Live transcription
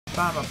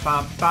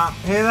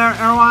Hey there,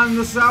 everyone.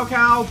 This is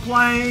raocow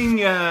playing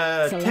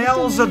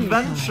Tails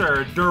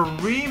Adventure, the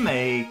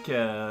remake.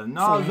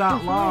 Not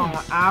that long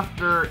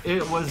after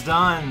it was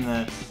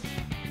done.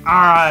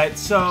 Alright,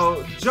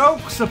 so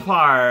jokes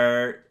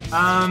apart.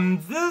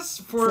 This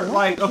for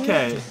like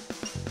okay.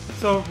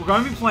 So we're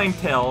gonna be playing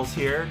Tails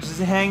here,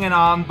 just hanging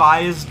on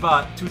by his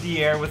butt to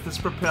the air with his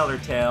propeller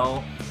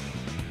tail.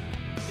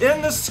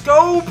 In the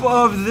scope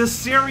of this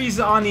series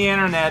on the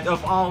internet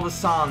of all the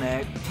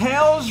Sonic,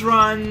 Tails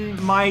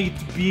Run might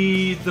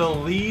be the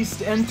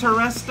least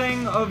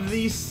interesting of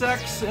these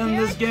six in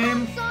this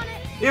game.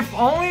 If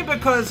only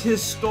because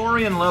his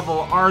story and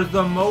level are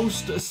the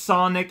most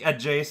Sonic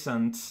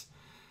adjacent.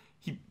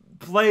 He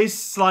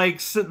plays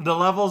like the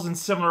levels in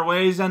similar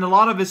ways, and a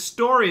lot of his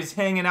story is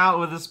hanging out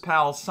with his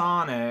pal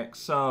Sonic,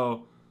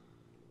 so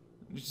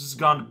he's just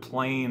gone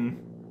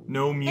plain.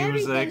 No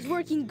music. Everything's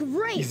working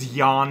great. He's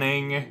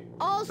yawning.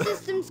 All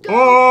systems go. Oh!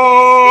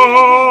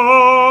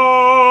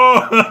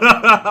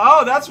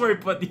 Oh, that's where he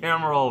put the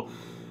emerald.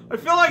 I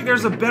feel like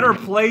there's a better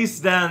place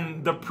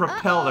than the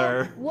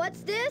propeller.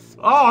 What's this?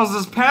 Oh, it's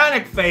his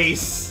panic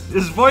face.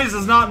 His voice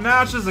does not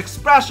match his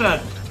expression.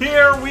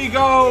 Here we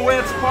go.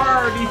 It's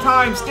party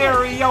time.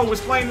 Stereo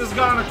is playing. This is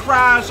gonna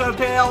crash. A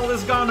tail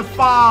is gonna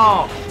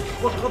fall.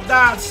 Look at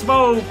that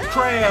smoke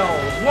trail.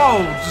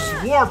 Whoa,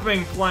 just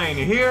warping plane.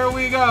 Here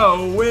we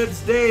go.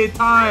 It's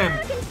daytime.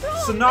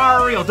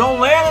 Scenario. Don't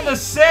land in the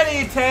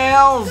city,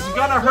 Tails. You're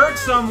gonna hurt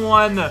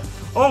someone.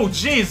 Oh,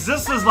 jeez.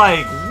 This is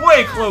like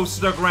way close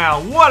to the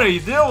ground. What are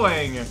you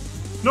doing?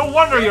 No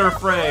wonder you're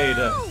afraid.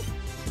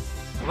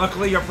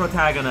 Luckily, you're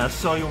protagonist,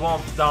 so you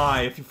won't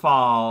die if you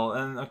fall.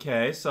 And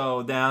okay,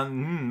 so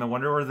down. I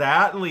wonder where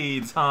that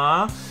leads,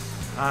 huh?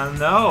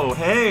 No.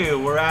 Hey,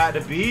 we're at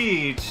the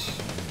beach.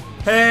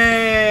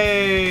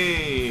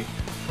 Hey!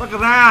 Look at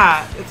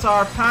that! It's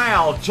our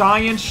pal,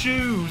 Giant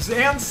Shoes,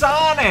 and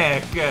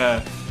Sonic!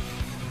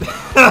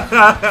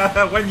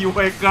 When you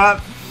wake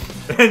up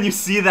and you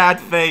see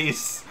that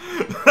face.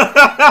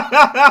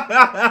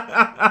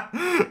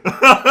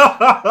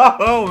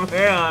 Oh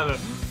man!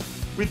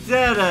 We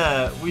did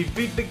it! We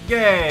beat the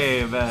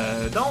game!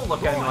 Don't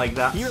look at me like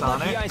that, You're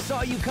Sonic. Lucky I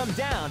saw you come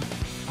down.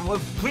 Well,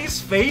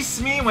 please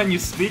face me when you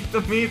speak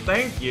to me,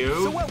 thank you.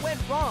 So what went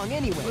wrong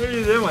anyway? What are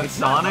you doing,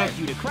 Sonic? Not like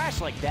you to crash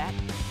like that.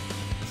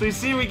 So you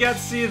see, we get to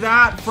see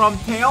that from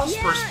Tails'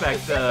 I'm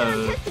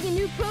perspective. testing a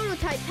new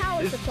prototype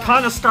power It supply.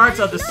 kind of starts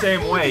out the It's not same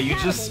fully way. You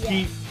just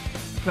compatible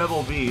keep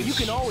Pebble Beach. You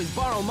can always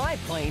borrow my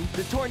plane,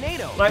 the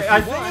Tornado. Like, if I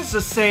you think want. it's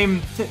the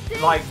same,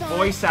 like, Sonic.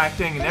 voice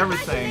acting and But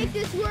if I can everything. make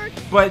this work,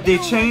 But they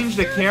it'll changed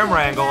the sure camera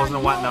go angles and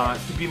around whatnot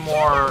to be yours.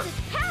 more,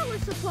 Check out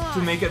this power supply. to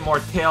make it more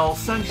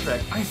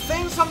Tails-centric. I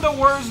think some of the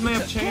words may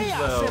have It's a changed, Chaos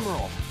though.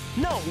 Emerald.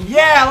 No.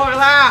 Yeah, look at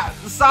that!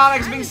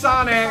 Sonic's I being was able to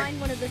Sonic! find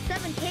one of the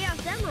 7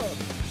 Chaos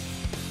Emeralds.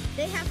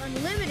 They have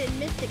unlimited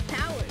mystic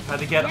powers. Had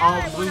to get Now all I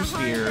wanna blue harness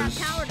spheres.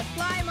 that power to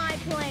fly my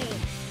plane.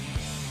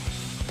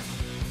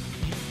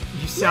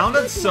 You sounded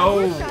Let's go to so,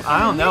 my workshop I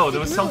in don't the know, Mystic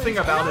there was something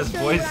Ruins, about and his I'll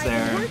show you voice what I've been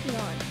there. working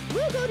on.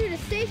 We'll go to the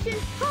station,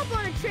 hop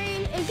on a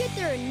train, and get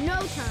there in no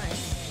time.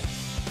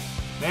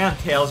 Man,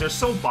 Tails, you're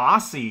so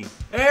bossy.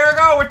 There we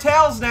go, we're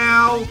Tails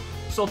now!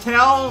 So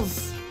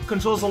Tails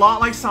controls a lot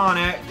like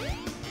Sonic,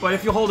 but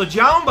if you hold a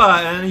jump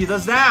button, he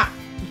does that.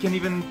 He can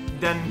even,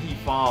 then he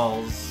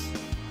falls.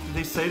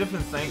 They say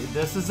different things.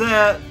 This is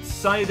it.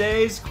 Sunny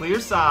days, clear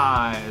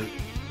skies.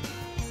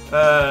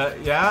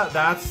 Yeah,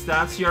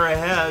 that's your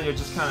ahead. You're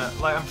just kind of,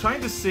 like, I'm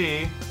trying to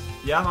see.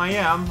 Yeah, I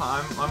am.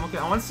 I'm okay.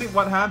 I want to see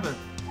what happened.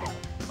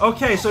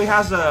 Okay, so he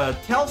has a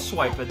tail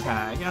swipe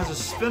attack. He has a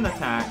spin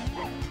attack.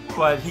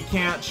 But he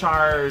can't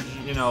charge,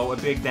 you know, a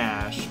big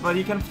dash. But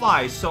he can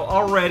fly. So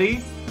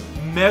already,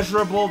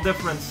 measurable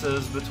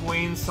differences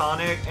between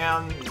Sonic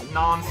and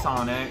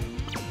non-Sonic.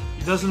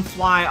 He doesn't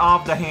fly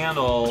off the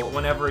handle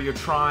whenever you're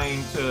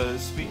trying to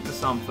speak to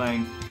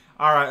something.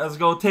 Alright, let's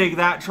go take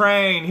that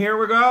train. Here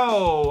we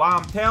go.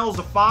 I'm Tails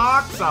the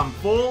Fox. I'm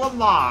full of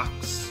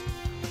locks.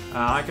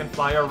 I can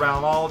fly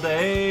around all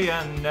day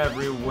and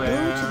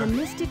everywhere. Go to the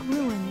Mystic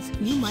Ruins.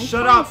 You might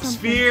Shut find up, something.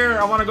 Sphere!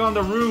 I want to go on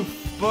the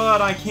roof,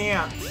 but I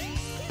can't.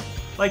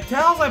 Like,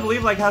 Tails, I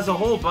believe, like, has a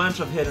whole bunch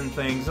of hidden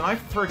things, and I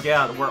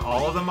forget where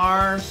all of them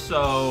are,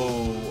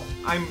 so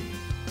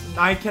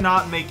I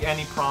cannot make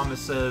any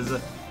promises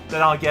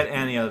that I'll get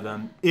any of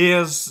them.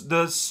 Is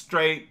the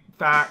straight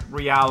fact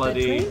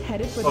reality The train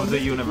headed for of the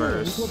Mystic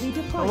universe. Ruins will be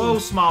departing. Hello,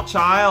 small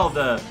child.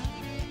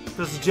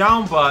 There's a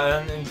jump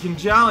button, and you can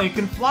jump, you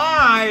can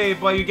fly,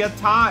 but you get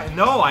tired.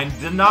 No, I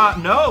did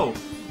not know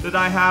that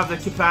I have the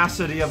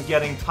capacity of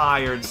getting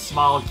tired,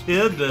 small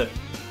kid.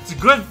 It's a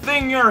good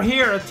thing you're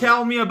here to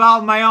tell me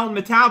about my own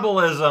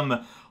metabolism.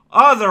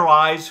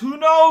 Otherwise, who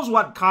knows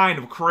what kind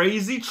of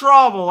crazy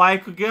trouble I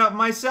could get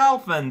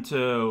myself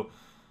into.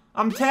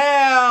 I'm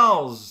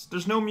Tails!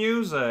 There's no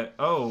music.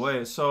 Oh,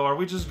 wait, so are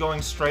we just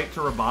going straight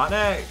to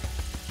Robotnik?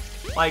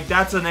 Like,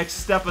 that's the next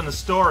step in the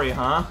story,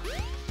 huh?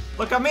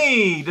 Look at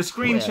me! The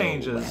screen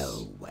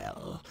changes.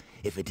 Well,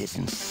 if it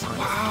isn't Sonic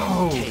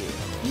Wow! and Tails.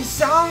 He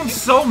sounds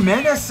so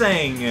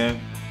menacing!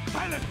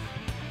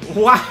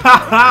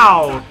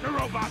 Wow! Dr.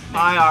 Robotnik,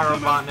 Hi, the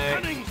most Robotnik.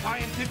 cunning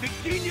scientific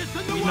genius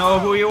in the We world. know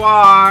who you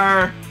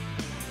are.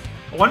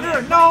 I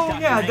wonder, no,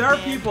 yeah, there are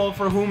people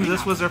for whom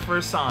this was their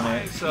first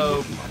Sonic,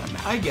 so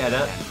I get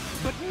it.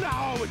 But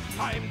now it's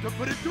time to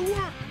put it to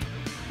work.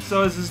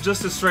 So is this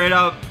just a straight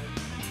up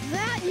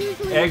That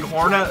usually Egg is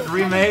Hornet trouble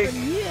remake?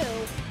 coming from you.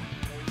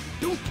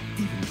 Don't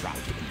even try to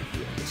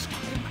interfere this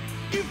time.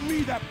 Give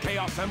me that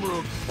Chaos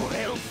Emerald, or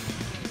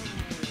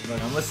else.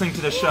 Look, I'm listening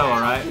to the show,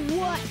 alright?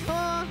 What,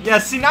 huh? Yeah,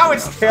 see, now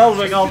it's Tails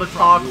doing all the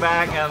talk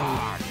back, and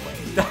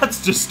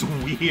that's just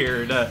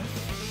weird.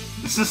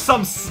 This is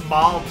some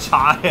small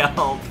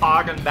child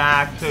talking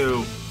back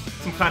to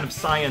some kind of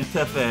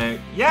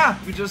scientific. Yeah,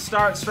 we just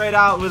start straight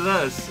out with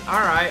this.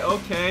 Alright,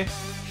 okay.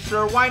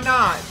 Sure, why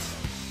not?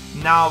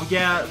 Now,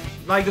 yeah,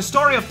 like the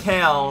story of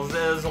Tails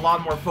is a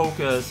lot more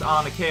focused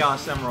on the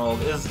Chaos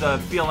Emerald, is the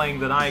feeling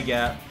that I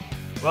get.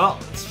 Well,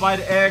 let's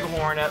fight Egg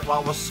Hornet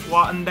while we're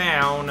squatting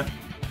down.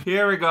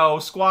 Here we go,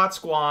 squat,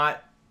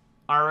 squat.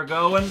 Are we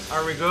going?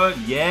 Are we good?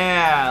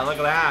 Yeah, look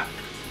at that.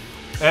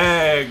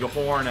 Egg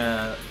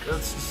Hornet.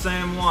 It's the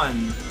same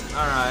one.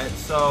 Alright,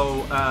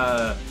 so,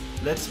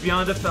 let's be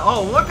on the...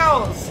 Oh, look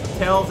how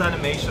Tails'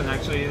 animation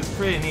actually is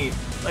pretty neat.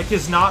 Like,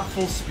 his not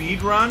full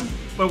speed run,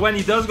 but when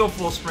he does go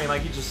full sprint,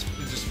 like, he just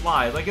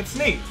flies. Like, it's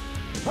neat.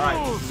 Alright,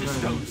 Full this is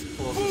gonna be systems,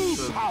 full full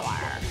system.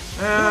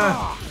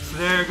 power. So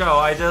there you go.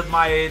 I did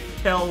my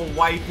tail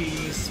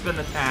wipey spin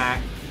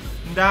attack.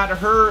 That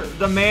hurt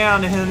the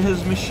man in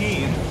his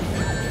machine.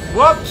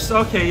 Whoops!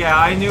 Okay, yeah,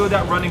 I knew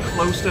that running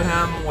close to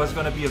him was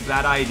gonna be a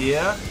bad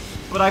idea.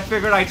 But I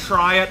figured I'd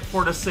try it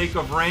for the sake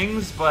of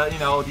rings, but, you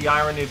know, the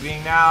irony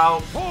being now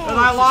that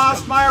I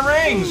lost my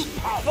rings!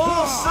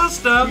 Full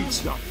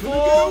systems,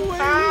 full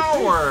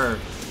power!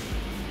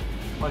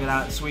 Look at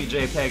that sweet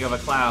JPEG of a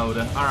cloud.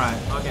 Alright,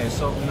 okay,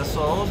 so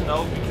missiles,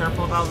 no, be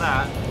careful about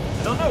that.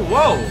 I don't know,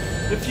 whoa!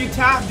 If you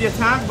tap the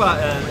attack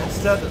button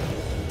instead...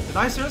 Did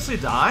I seriously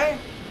die?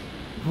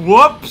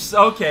 Whoops!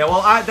 Okay,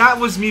 well, that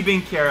was me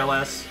being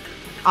careless.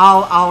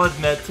 I'll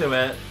admit to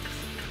it.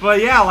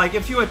 But yeah, like,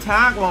 if you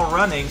attack while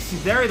running, see,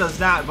 there he does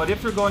that, but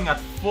if you're going at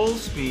full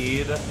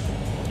speed,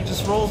 he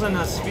just rolls in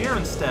a sphere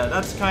instead.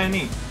 That's kind of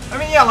neat. I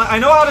mean, yeah, like, I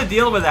know how to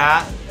deal with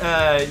that.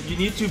 You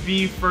need to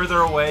be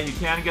further away, you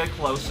can get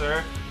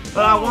closer.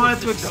 But I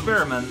wanted to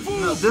experiment.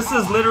 No, this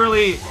is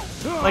literally,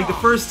 like, the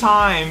first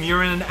time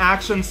you're in an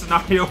action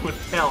scenario with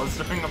Tails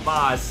during a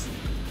boss.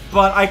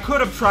 But I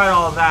could have tried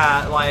all of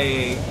that,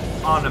 like,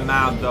 on the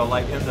map, though,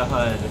 like, in the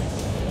HUD.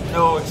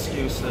 No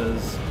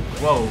excuses.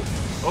 Whoa.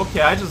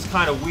 Okay, I just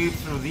kind of weaved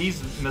through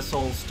these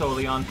missiles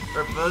totally on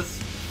purpose.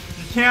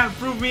 You can't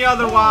prove me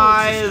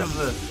otherwise!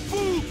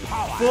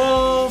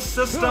 Full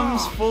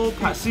systems, full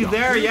power. See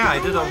there? Yeah, I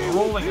did a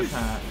rolling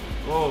attack.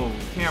 Whoa,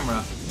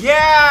 camera.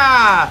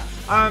 Yeah!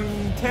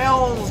 I'm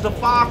Tails the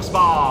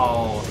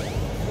Foxball.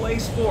 Play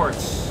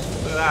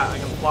sports. Look at that, I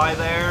can fly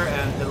there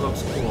and it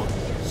looks cool.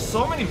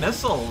 So many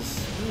missiles.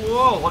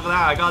 Whoa, look at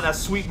that. I got that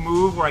sweet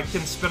move where I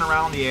can spin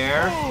around the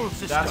air.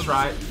 That's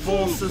right.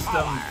 Full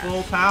system,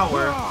 full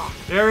power.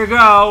 There you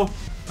go.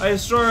 I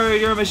destroy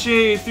your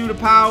machine through the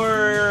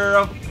power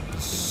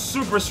of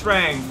super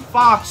strength.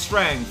 Fox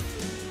strength.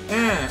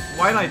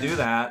 Why did I do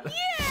that?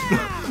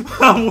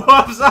 Yeah!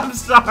 Whoops, I'm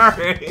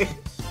sorry.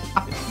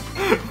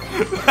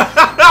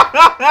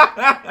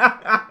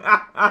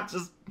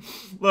 Just,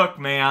 look,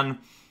 man.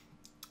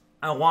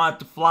 I want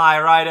to fly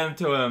right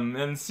into him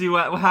and see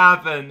what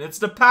happened. It's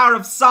the power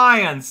of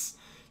science.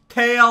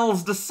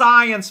 Tails the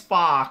Science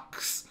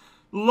Fox.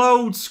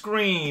 Load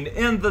screen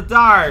in the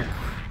dark.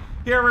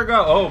 Here we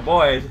go. Oh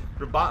boy,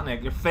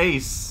 Robotnik, your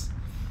face.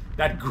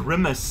 That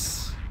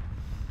grimace.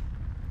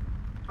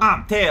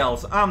 I'm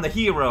Tails. I'm the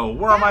hero.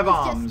 Where are my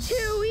bombs?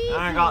 Too easy.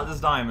 I got this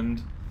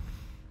diamond.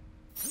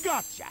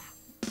 Gotcha.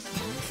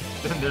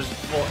 Then there's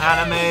full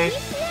anime.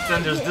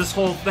 Then there's this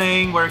whole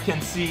thing where you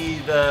can see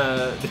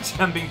the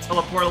gem being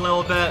teleported a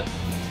little bit.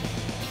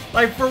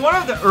 Like, for one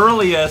of the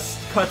earliest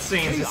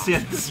cutscenes you see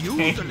in this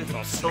game,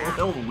 it's a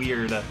little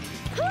weird.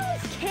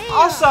 Who's Chaos?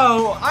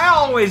 Also, I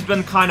always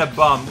been kind of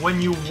bummed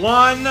when you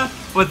won,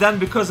 but then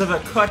because of a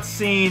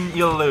cutscene,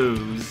 you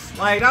lose.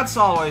 Like, that's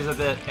always a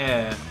bit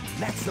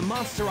That's the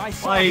monster I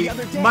saw the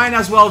other Like, day. might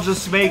as well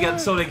just make it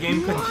so the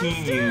game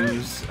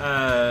continues,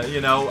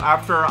 you know,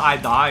 after I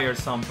die or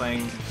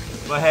something.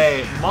 But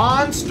hey,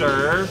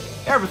 monster,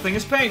 everything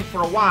is pink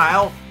for a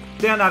while.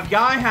 Then that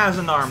guy has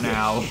an arm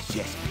now.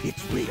 Yes,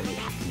 it's really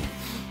happening.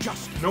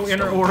 Just No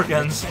inner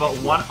organs, but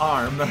one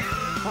arm.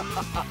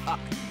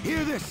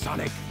 Hear this,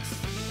 Sonic.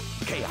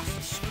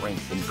 Chaos'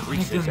 strength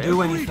increases didn't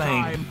do every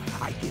anything. time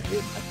I give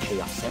him a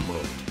Chaos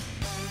Emerald.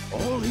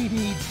 All he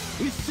needs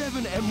is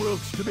 7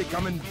 emeralds to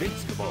become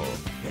invincible.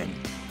 Then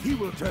he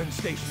will turn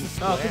Station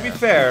Square. To be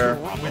fair,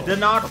 into rubble, we did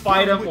not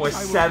fight him upon with which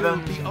I will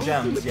 7 build the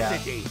gems ultimate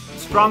yet. city.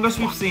 Strongest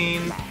we've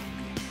seen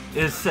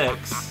is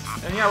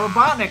 6. And yeah,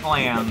 Robotnik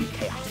land.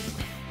 Chaos.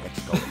 Let's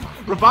go.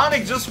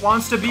 Robotnik just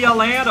wants to be a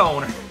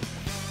landowner.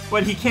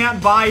 But he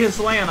can't buy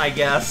his land, I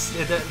guess.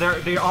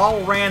 They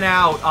all ran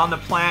out on the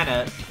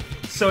planet.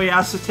 So he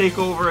has to take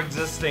over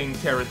existing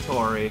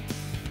territory.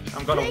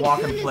 I'm gonna Thank walk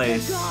in goodness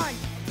place. they're gone.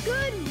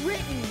 Good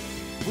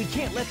riddance. We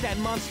can't let that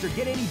monster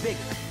get any bigger.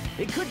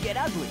 It could get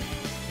ugly.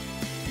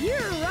 You're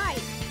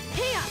right.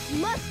 Chaos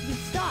must be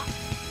stopped.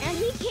 And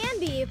he can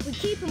be if we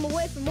keep him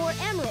away from more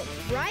emeralds,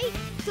 right?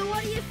 So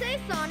what do you say,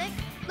 Sonic?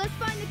 Let's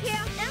find the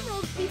Chaos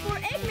Emeralds before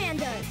Eggman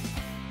does.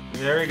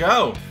 There you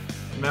go.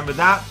 Remember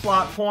that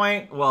plot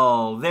point?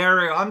 Well,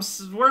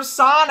 where's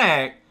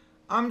Sonic?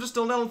 I'm just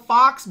a little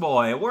fox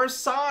boy. Where's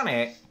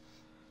Sonic?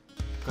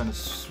 Gonna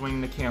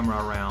swing the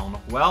camera around.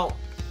 Well,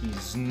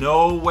 he's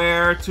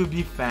nowhere to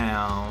be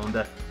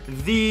found.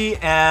 The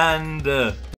end.